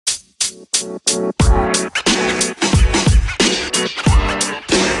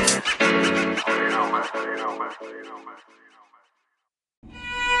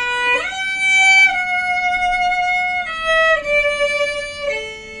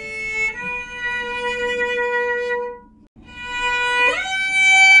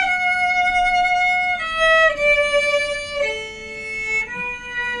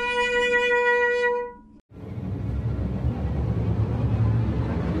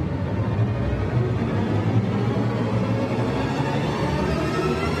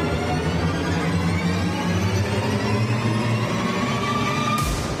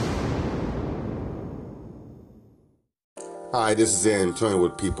Hi, this is Antonio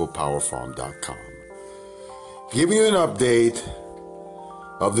with PeoplePowerFarm.com. Giving you an update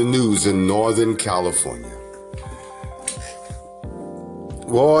of the news in Northern California.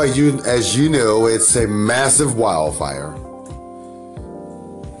 Well, as you know, it's a massive wildfire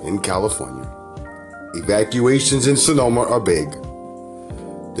in California. Evacuations in Sonoma are big.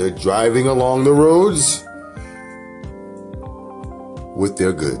 They're driving along the roads with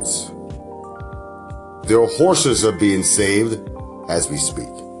their goods. Their horses are being saved as we speak.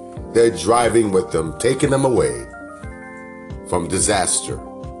 They're driving with them, taking them away from disaster.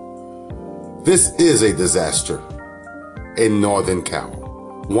 This is a disaster in Northern Cal.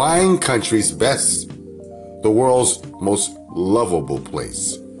 Wine country's best, the world's most lovable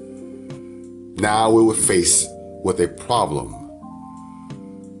place. Now we were faced with a problem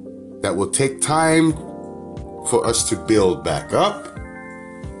that will take time for us to build back up.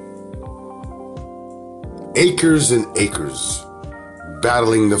 Acres and acres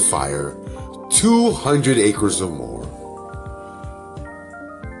battling the fire, 200 acres or more.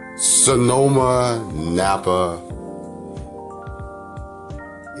 Sonoma, Napa,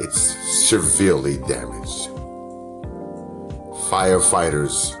 it's severely damaged.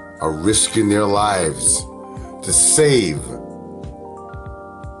 Firefighters are risking their lives to save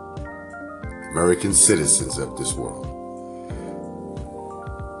American citizens of this world.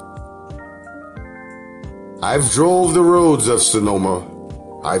 I've drove the roads of Sonoma.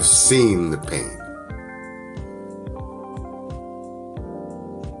 I've seen the pain.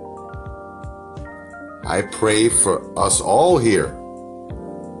 I pray for us all here.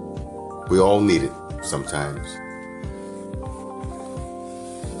 We all need it sometimes.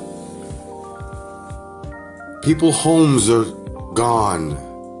 People's homes are gone.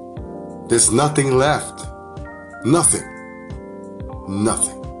 There's nothing left. Nothing.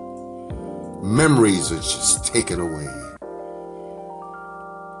 Nothing. Memories are just taken away.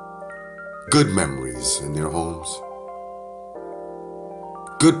 Good memories in their homes.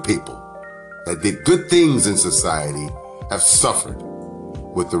 Good people that did good things in society have suffered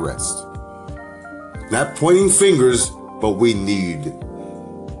with the rest. Not pointing fingers, but we need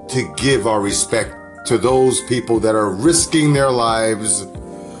to give our respect to those people that are risking their lives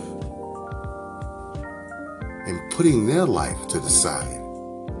and putting their life to the side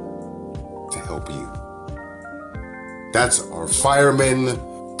to help you. That's our firemen,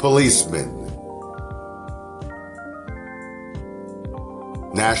 policemen,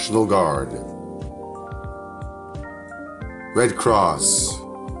 National Guard, Red Cross,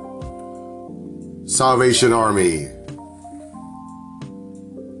 Salvation Army,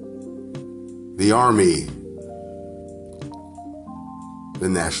 the Army, the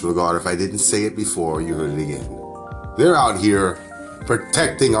National Guard. If I didn't say it before, you heard it again. They're out here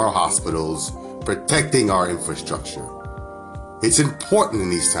protecting our hospitals, protecting our infrastructure. It's important in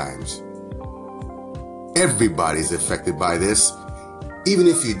these times. Everybody's affected by this, even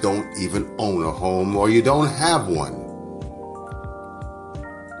if you don't even own a home or you don't have one.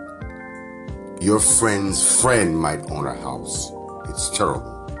 Your friend's friend might own a house. It's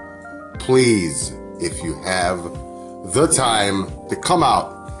terrible. Please, if you have the time to come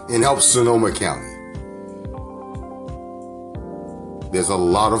out and help Sonoma County. There's a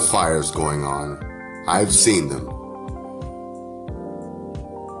lot of fires going on. I've seen them.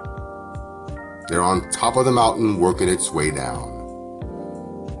 They're on top of the mountain working its way down.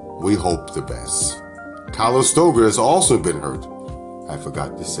 We hope the best. Calistoga has also been hurt. I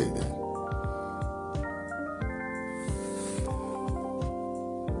forgot to say that.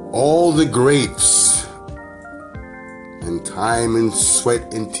 All the grapes and time and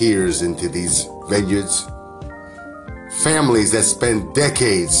sweat and tears into these vineyards. Families that spend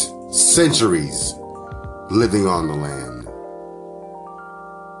decades, centuries living on the land.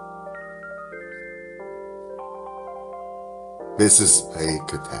 This is a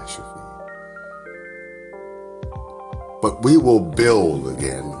catastrophe. But we will build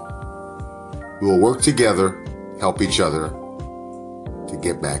again. We will work together, help each other to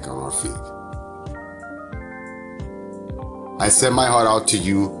get back on our feet. I send my heart out to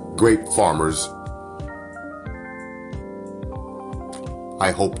you, grape farmers.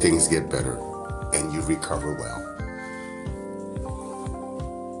 I hope things get better and you recover well.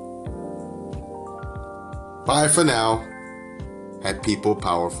 Bye for now at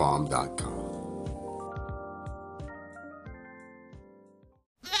peoplepowerfarm.com.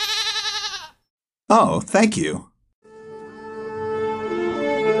 Oh, thank you.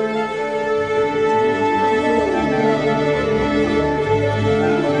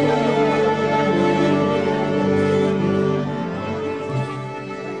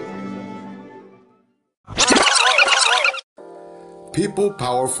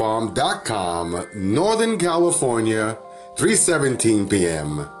 peoplepowerfarm.com, Northern California, 3:17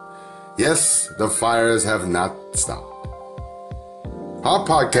 p.m. Yes, the fires have not stopped. Our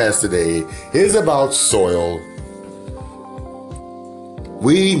podcast today is about soil.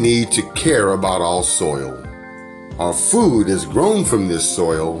 We need to care about our soil. Our food is grown from this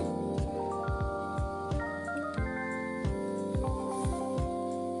soil.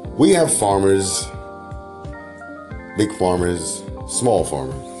 We have farmers, big farmers, small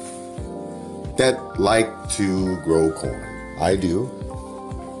farmers, that like to grow corn. I do.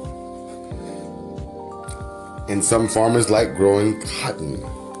 And some farmers like growing cotton.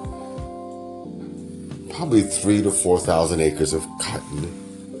 Probably 3,000 to 4,000 acres of cotton.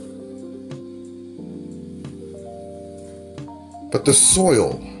 But the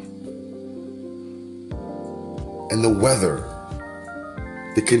soil and the weather,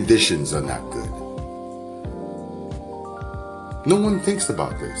 the conditions are not good. No one thinks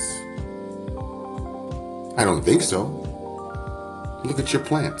about this. I don't think so. Look at your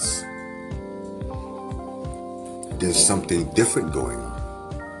plants. There's something different going on.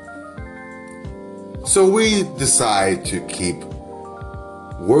 So we decide to keep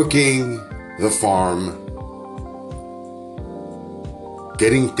working the farm,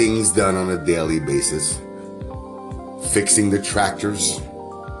 getting things done on a daily basis, fixing the tractors,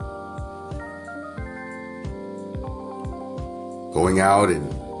 going out and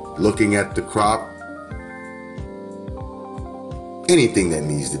looking at the crop, anything that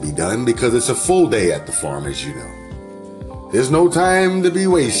needs to be done, because it's a full day at the farm, as you know. There's no time to be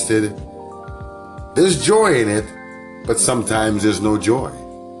wasted. There's joy in it, but sometimes there's no joy.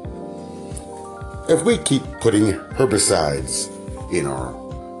 If we keep putting herbicides in our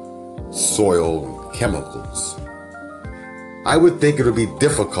soil and chemicals, I would think it would be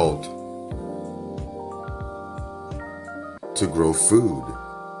difficult to grow food.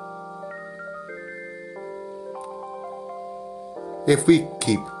 If we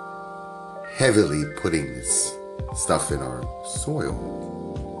keep heavily putting this stuff in our soil,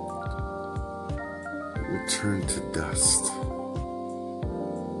 it will turn to dust.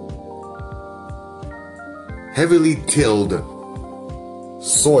 Heavily tilled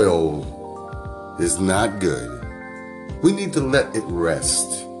soil is not good. We need to let it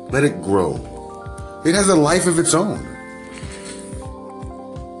rest, let it grow. It has a life of its own.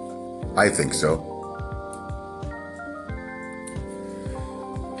 I think so.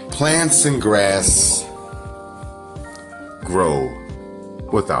 Plants and grass grow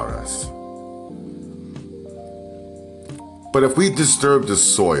without us. But if we disturb the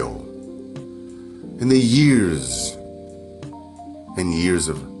soil, in the years and years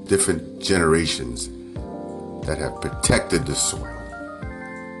of different generations that have protected the soil,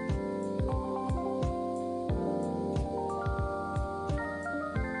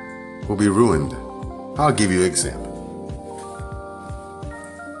 will be ruined. I'll give you an example.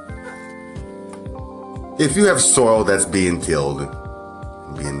 If you have soil that's being tilled and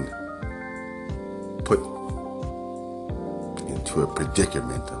being put into a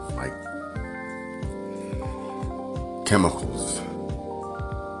predicament of like chemicals,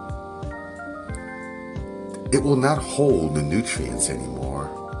 it will not hold the nutrients anymore,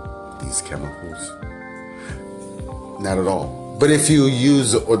 these chemicals. Not at all. But if you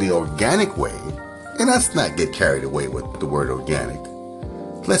use the organic way, and let's not get carried away with the word organic,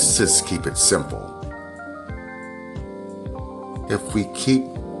 let's just keep it simple. If we keep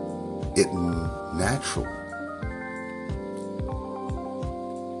it natural,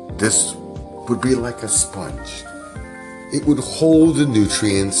 this would be like a sponge. It would hold the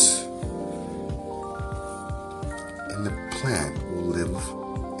nutrients, and the plant will live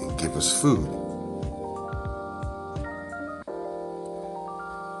and give us food.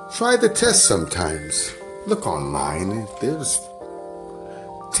 Try the test sometimes. Look online. There's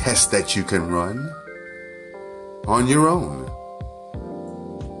tests that you can run on your own.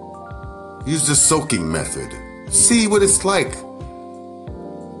 Use the soaking method. See what it's like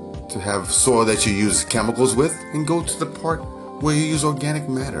to have soil that you use chemicals with, and go to the part where you use organic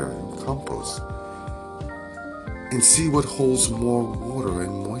matter, compost, and see what holds more water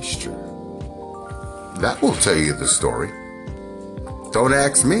and moisture. That will tell you the story. Don't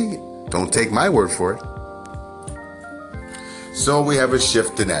ask me. Don't take my word for it. So we have a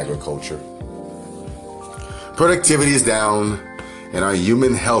shift in agriculture. Productivity is down, and our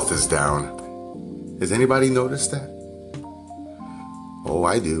human health is down. Has anybody noticed that? Oh,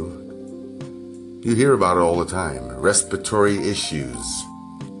 I do. You hear about it all the time. Respiratory issues.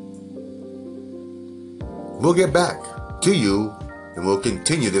 We'll get back to you, and we'll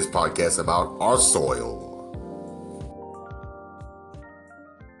continue this podcast about our soil.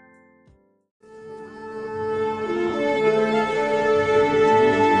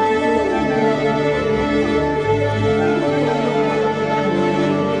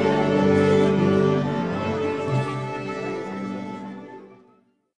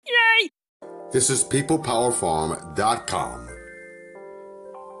 This is peoplepowerfarm.com.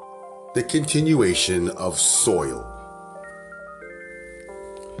 The continuation of soil.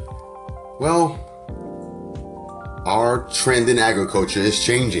 Well, our trend in agriculture is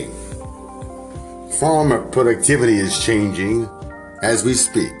changing. Farmer productivity is changing as we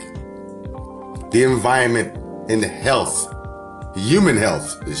speak. The environment and health, human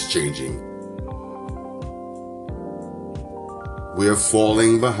health, is changing. We are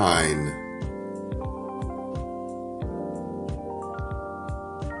falling behind.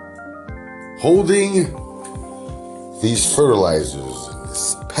 Holding these fertilizers and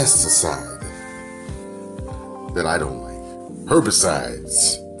this pesticide that I don't like,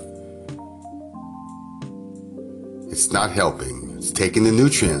 herbicides, it's not helping. It's taking the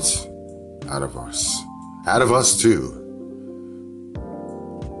nutrients out of us too.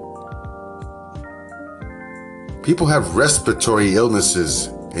 People have respiratory illnesses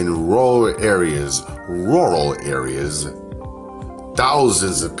in rural areas.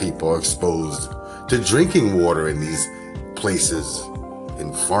 Thousands of people are exposed to drinking water in these places.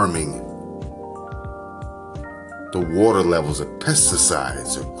 In farming, the water levels of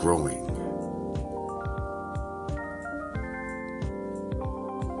pesticides are growing.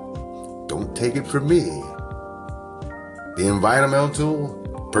 Don't take it from me. The Environmental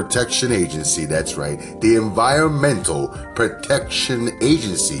Protection Agency, that's right, the Environmental Protection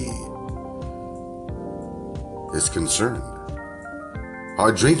Agency is concerned.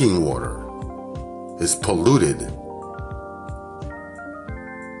 Our drinking water is polluted.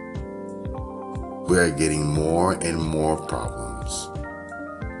 We are getting more and more problems.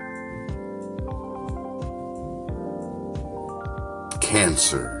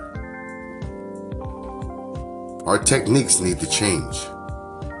 Cancer. Our techniques need to change.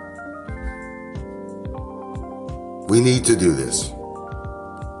 We need to do this.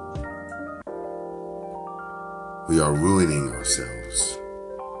 We are ruining ourselves.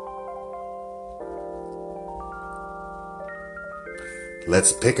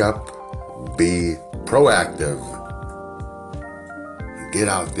 Let's pick up, be proactive, and get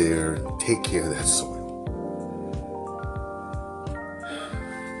out there and take care of that soil.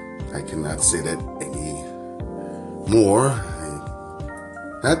 I cannot say that any more.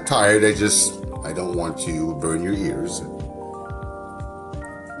 I'm not tired, I don't want to burn your ears.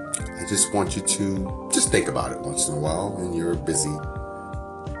 I just want you to just think about it once in a while in your busy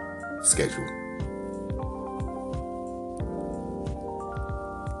schedule.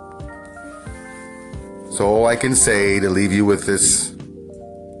 So all I can say to leave you with this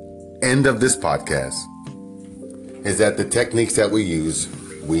end of this podcast is that the techniques that we use,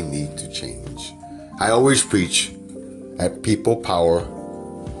 we need to change. I always preach at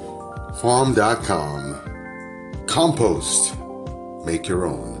peoplepowerfarm.com. Compost, make your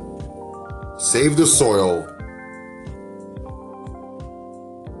own. Save the soil.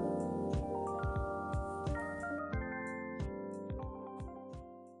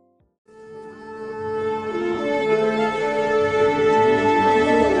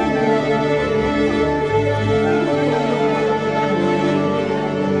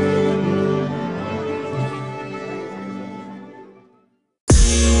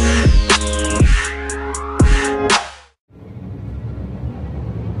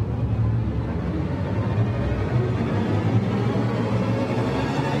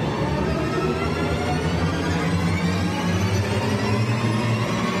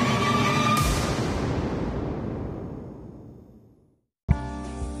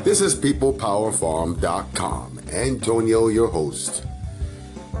 This is peoplepowerfarm.com. Antonio, your host.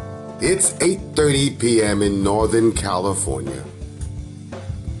 It's 8:30 p.m. in Northern California.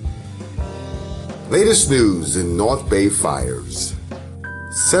 Latest news in North Bay fires.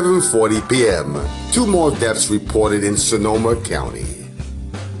 7:40 p.m., 2 more deaths reported in Sonoma County.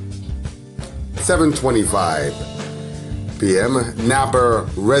 7:25 p.m., Napa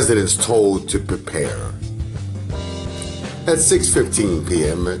residents told to prepare. At 6:15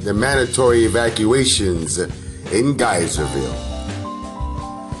 p.m., the mandatory evacuations in Geyserville.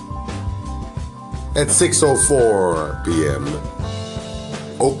 At 6:04 p.m.,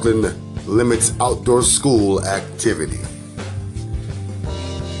 Oakland limits outdoor school activity.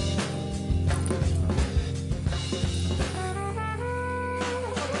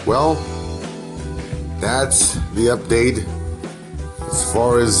 Well, that's the update as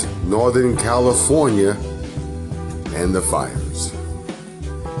far as Northern California and the fires.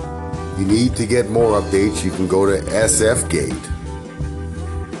 You need to get more updates, you can go to sfgate.com.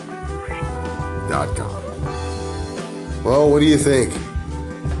 Well, what do you think?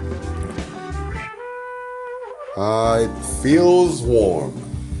 It feels warm.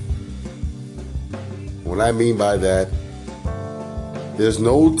 What I mean by that, there's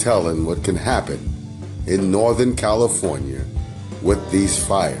no telling what can happen in Northern California with these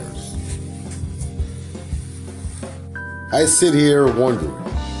fires. I sit here wondering,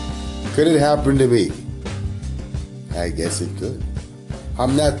 could it happen to me? I guess it could.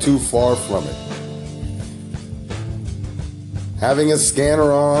 I'm not too far from it. Having a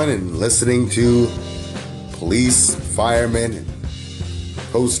scanner on and listening to police, firemen, and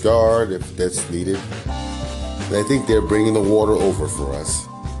Coast Guard if that's needed. And I think they're bringing the water over for us.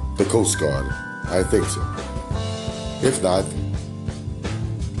 The Coast Guard. I think so. If not,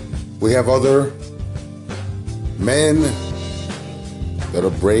 we have other men that are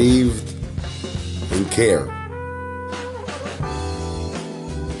brave and care.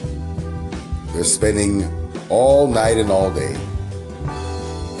 They're spending all night and all day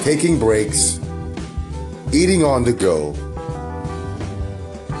taking breaks, eating on the go,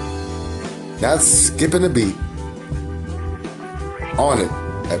 not skipping a beat, on it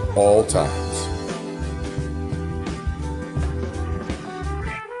at all times.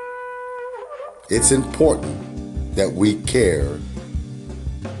 It's important that we care.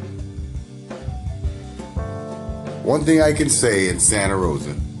 One thing I can say in Santa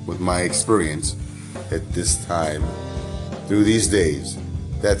Rosa, with my experience at this time, through these days,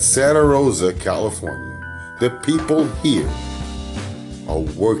 that Santa Rosa, California, the people here are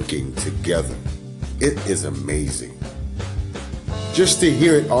working together. It is amazing. Just to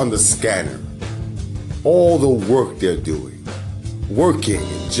hear it on the scanner, all the work they're doing, working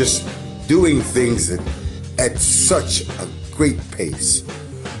and just doing things at such a great pace,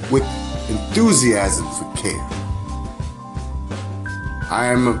 with enthusiasm for care. I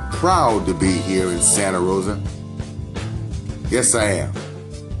am proud to be here in Santa Rosa. Yes, I am.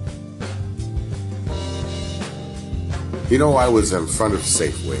 You know, I was in front of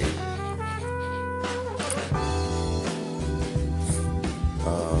Safeway.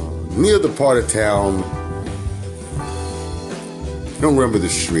 Near the part of town, I don't remember the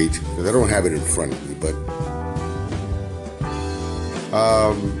street, because I don't have it in front of me, but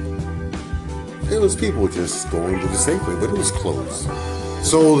there was people just going to the Safeway, but it was closed.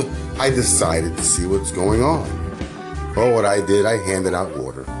 So I decided to see what's going on. Well, what I did, I handed out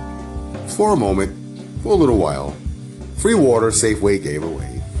water. For a moment, for a little while, free water Safeway gave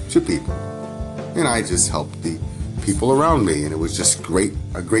away to people. And I just helped the people around me, and it was just great,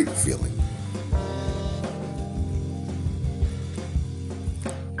 a great feeling.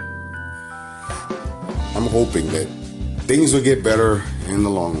 I'm hoping that things will get better in the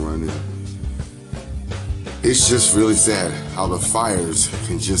long run. It's just really sad how the fires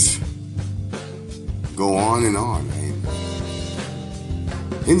can just go on and on.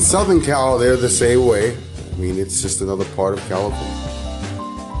 In Southern Cal, they're the same way. I mean, it's just another part of California.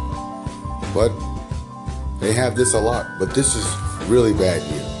 But they have this a lot. But this is really bad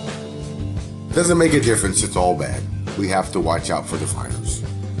here. Doesn't make a difference. It's all bad. We have to watch out for the fires.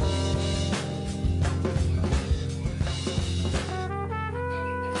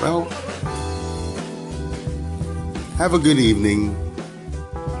 Well, have a good evening.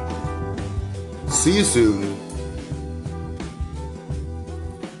 See you soon.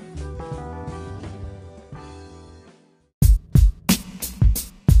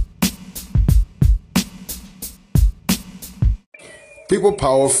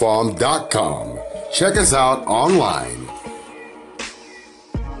 PeoplePowerFarm.com. Check us out online